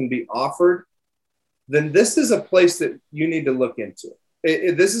extracurriculars that can be offered, then this is a place that you need to look into.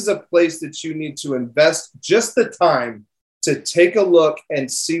 This is a place that you need to invest just the time to take a look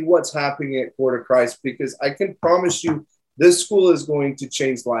and see what's happening at Court of Christ, because I can promise you this school is going to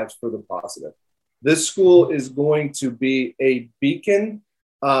change lives for the positive. This school is going to be a beacon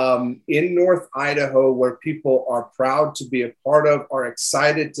in North Idaho where people are proud to be a part of, are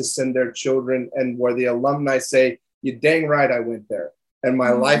excited to send their children, and where the alumni say, you dang right I went there. And my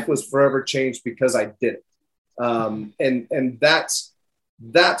life was forever changed because I did it. And that's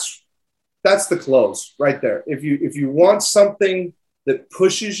the close right there. If you want something that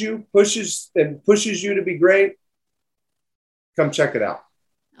pushes you to be great, come check it out.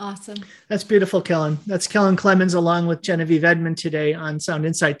 Awesome. That's beautiful, Kellen. That's Kellen Clemens along with Genevieve Edmond today on Sound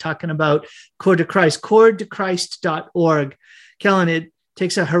Insight talking about Court of Christ, courtochrist.org. Kellen, it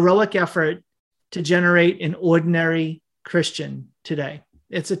takes a heroic effort to generate an ordinary Christian today.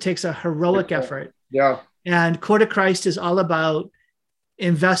 It takes a heroic effort. Yeah. And Court of Christ is all about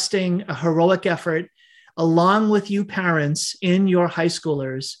investing a heroic effort along with you parents in your high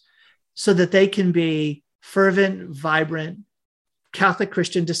schoolers so that they can be fervent, vibrant Catholic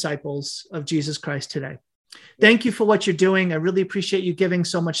Christian disciples of Jesus Christ today. Thank you for what you're doing. I really appreciate you giving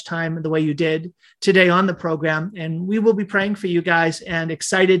so much time the way you did today on the program. And we will be praying for you guys and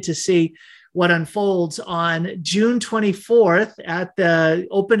excited to see what unfolds on June 24th at the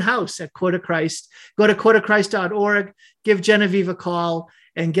open house at Court of Christ. Go to courtochrist.org, give Genevieve a call,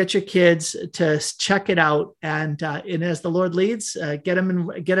 and get your kids to check it out. And as the Lord leads, get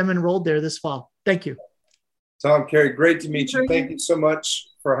them enrolled there this fall. Thank you. Tom, Carrie, great to meet you. Thank you so much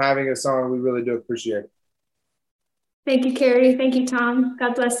for having us on. We really do appreciate it. Thank you, Carrie. Thank you, Tom.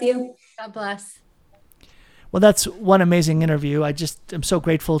 God bless you. God bless. Well, that's one amazing interview. I just am so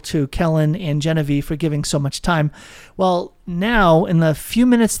grateful to Kellen and Genevieve for giving so much time. Well, now in the few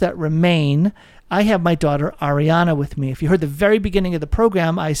minutes that remain, I have my daughter Ariana with me. If you heard the very beginning of the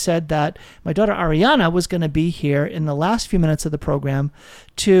program, I said that my daughter Ariana was going to be here in the last few minutes of the program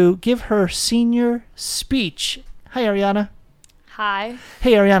to give her senior speech. Hi, Ariana. Hi.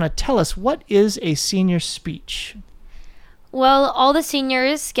 Hey, Ariana, tell us, what is a senior speech? Well, all the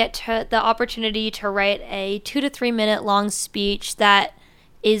seniors get the opportunity to write a 2 to 3 minute long speech that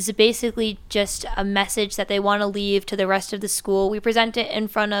is basically just a message that they want to leave to the rest of the school. We present it in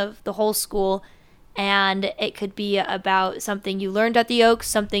front of the whole school, and it could be about something you learned at the Oaks,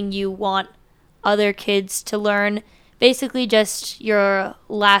 something you want other kids to learn, basically just your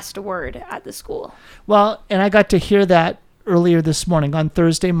last word at the school. Well, and I got to hear that earlier this morning. On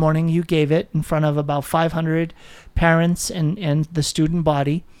Thursday morning, you gave it in front of about 500 parents and the student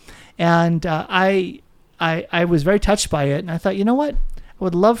body. And I was very touched by it. And I thought, you know what? I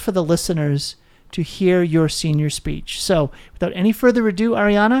would love for the listeners to hear your senior speech. So without any further ado,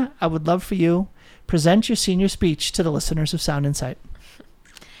 Ariana, I would love for you present your senior speech to the listeners of Sound Insight.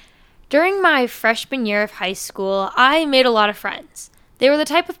 During my freshman year of high school, I made a lot of friends. They were the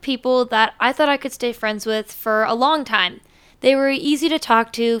type of people that I thought I could stay friends with for a long time. They were easy to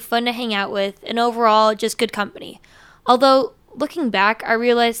talk to, fun to hang out with, and overall just good company. Although, looking back, I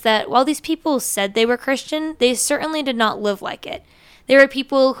realized that while these people said they were Christian, they certainly did not live like it. They were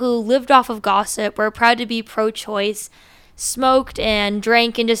people who lived off of gossip, were proud to be pro-choice, smoked and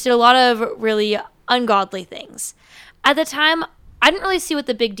drank, and just did a lot of really ungodly things. At the time, I didn't really see what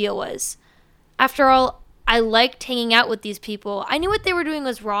the big deal was. After all, I liked hanging out with these people. I knew what they were doing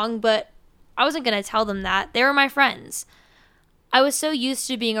was wrong, but I wasn't going to tell them that. They were my friends. I was so used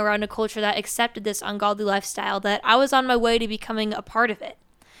to being around a culture that accepted this ungodly lifestyle that I was on my way to becoming a part of it.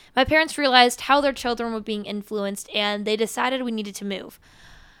 My parents realized how their children were being influenced, and they decided we needed to move.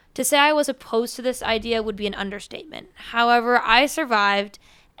 To say I was opposed to this idea would be an understatement. However, I survived,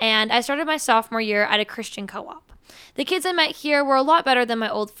 and I started my sophomore year at a Christian co-op. The kids I met here were a lot better than my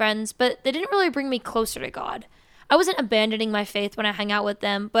old friends, but they didn't really bring me closer to God. I wasn't abandoning my faith when I hung out with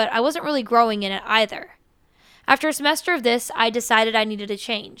them, but I wasn't really growing in it either. After a semester of this, I decided I needed a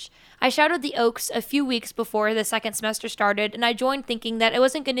change. I shadowed the Oaks a few weeks before the second semester started, and I joined thinking that it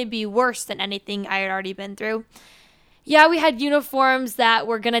wasn't going to be worse than anything I had already been through. Yeah, we had uniforms that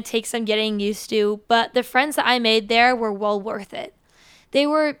were going to take some getting used to, but the friends that I made there were well worth it. They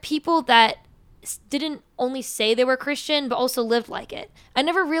were people that didn't only say they were Christian, but also lived like it. I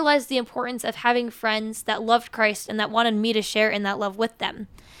never realized the importance of having friends that loved Christ and that wanted me to share in that love with them.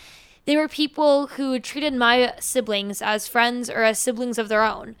 They were people who treated my siblings as friends or as siblings of their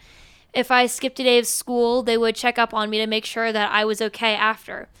own. If I skipped a day of school, they would check up on me to make sure that I was okay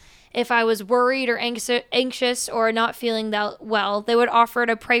after. If I was worried or anxious or not feeling that well, they would offer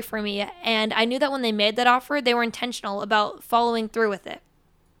to pray for me, and I knew that when they made that offer, they were intentional about following through with it.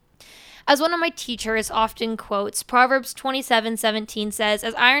 As one of my teachers often quotes, Proverbs 27:17 says,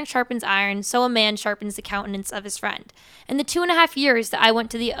 "As iron sharpens iron, so a man sharpens the countenance of his friend." In the 2.5 years that I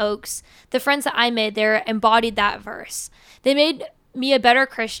went to the Oaks, the friends that I made there embodied that verse. They made me a better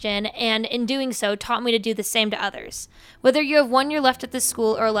Christian, and in doing so, taught me to do the same to others. Whether you have 1 year left at this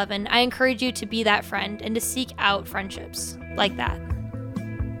school or 11, I encourage you to be that friend and to seek out friendships like that.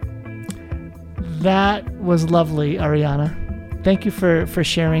 That was lovely, Ariana. Thank you for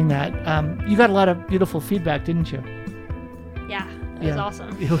sharing that. You got a lot of beautiful feedback, didn't you? Yeah, it was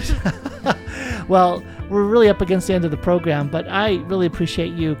awesome. It was well, we're really up against the end of the program, but I really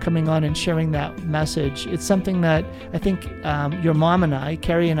appreciate you coming on and sharing that message. It's something that I think your mom and I,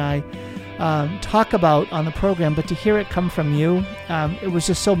 Carrie and I, talk about on the program, but to hear it come from you, it was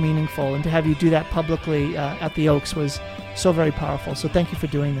just so meaningful. And to have you do that publicly at the Oaks was so very powerful. So thank you for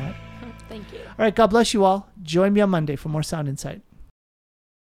doing that. Thank you. All right, God bless you all. Join me on Monday for more Sound Insight.